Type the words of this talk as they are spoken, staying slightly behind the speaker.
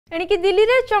एणिकी दिल्ली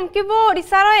रे चमकिबो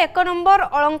ओडिशार एक नंबर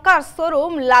अलंकार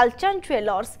शोरूम लालचांद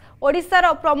ज्वेलर्स।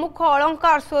 ओडिशार प्रमुख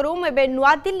अलंकार शोरूम एवं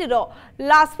नुआ दिल्लीर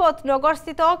लाजपत नगर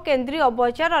स्थित केंद्रीय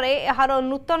बजार रे एहार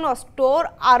नूतन स्टोर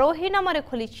आरोही नाम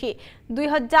खोली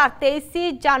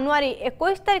 2023 जानुआरी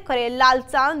 21 तारिख में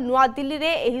लालचांद नुआ दिल्ली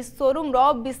रे एही शोरूम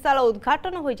रो विशाल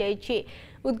उद्घाटन हो जाइछि।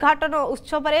 उद्घाटन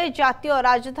उत्सव में जातीय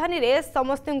राजधानी रे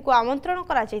समस्त को आमंत्रण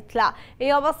करा जायतिला। ए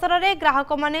अवसर में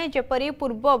ग्राहक माने जेपरी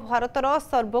पूर्व भारतर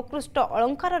सर्वोत्कृष्ट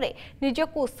अलंकार रे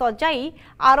निजको सजाई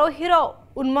आरोहीर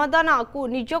उन्मादना को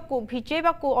निजको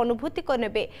भिजेबा को अनुभूति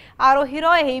करने। आरोहीर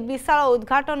एही विशाल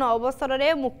उद्घाटन अवसर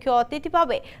में मुख्य अतिथि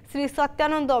भाव श्री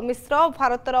सत्यानंद मिश्र,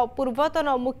 भारतर पूर्वतन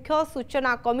मुख्य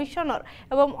सूचना कमिशनर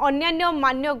एवं अन्यान्य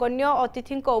मान्यगण्य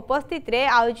अतिथि उपस्थित रे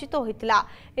आयोजित होइतिला।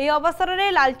 एही अवसर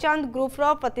में लालचांद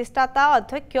ग्रुपर प्रतिष्ठाता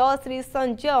अध्यक्ष श्री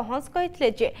संजय हंस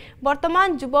कहिथिले जे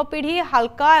वर्तमान युवपीढ़ी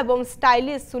हल्का एवं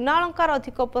स्टाइलिश सुना अलंकार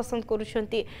अधिक पसंद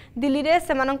करुछंती। दिल्ली रे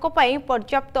सेमानंको पई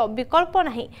पर्याप्त विकल्प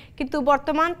नाही, किंतु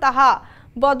वर्तमान ताहा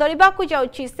बदलिबाकू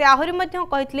जाउछि। से आहुरी मध्य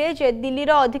कहिथिले जे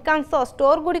दिल्लीर अधिकांश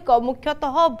स्टोर गुड़िक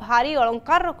मुख्यतः भारी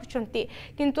अलंकार रखुछंती,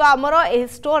 किंतु आमर एही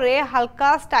स्टोर रे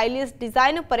हल्का स्टाइलिश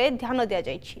डिजाइन उपरे ध्यान दिया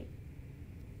जाइछि।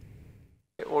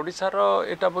 ओडिशार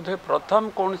एटा बोधे प्रथम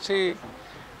कोनसी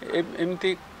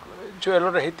एमती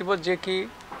ज्वेलर हेतिबो जे कि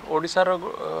ओडिशार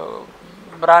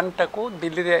ब्रांड टाको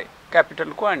दिल्ली रे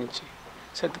कैपिटल को आनिछि।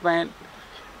 सेतपय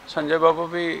संजय बाबू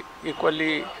भी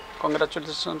इक्वली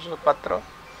कंग्रेचुलेशन पात्र।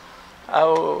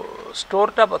 आउ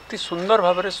स्टोर टा अति सुंदर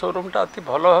भाव शोरूम टा अति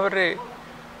भल भाव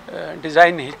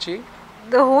डिजाइन हिची।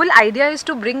 The whole idea is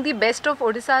to bring the best of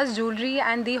Odisha's jewelry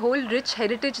and the whole rich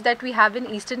heritage that we have in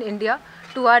Eastern India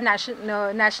to our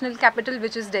national capital,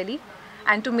 which is Delhi,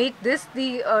 and to make this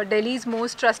the Delhi's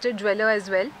most trusted jeweler as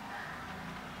well.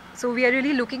 So we are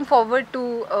really looking forward to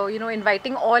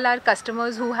inviting all our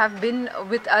customers who have been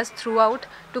with us throughout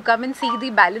to come and see the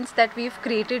balance that we've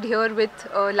created here with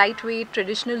lightweight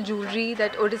traditional jewelry,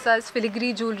 that Odisha's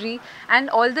filigree jewelry, and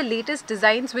all the latest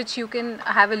designs which you can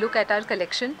have a look at our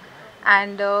collection.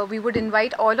 And we would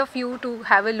invite all of you to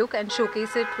have a look and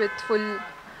showcase it with full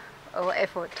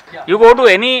effort. You go to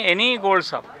any gold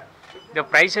shop, the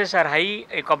prices are high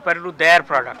compared to their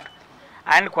product,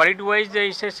 and quality wise there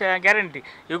is a guarantee.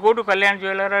 You go to Kalyan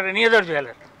jeweler or any other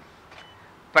jeweler,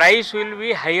 price will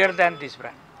be higher than this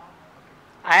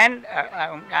brand,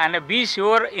 and be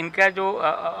sure इनका जो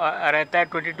रहता है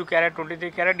 22 carat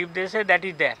 23 carat, if they say that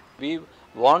is there. We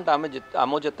want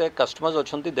आम जिते customers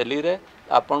अच्छा दिल्ली रे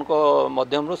आपण को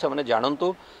मध्यम से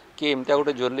जानतु कि इमतिया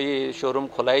गोटे ज्वेलरी शोरूम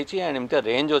खोलाई एंड इमतिया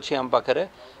रेंज अच्छी आम पाखे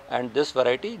एंड दिस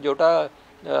वैरायटी जोटा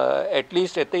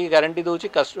एटलिस्ट एत गारंटी दूसरी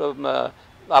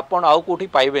आपण आउ कौटी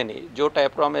पाइबे जो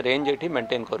टाइप रो आमे रेंज एठी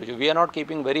मेंटेन करूँ। We are not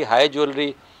keeping very high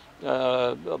jewellery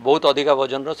बहुत अधिका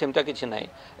वजन रो सेमता किछि नाही।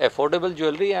 Affordable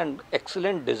jewellery and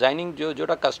excellent designing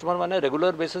जोटा कस्टमर माने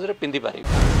रेगुलर बेसिस रे पिंधि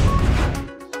पारिबे।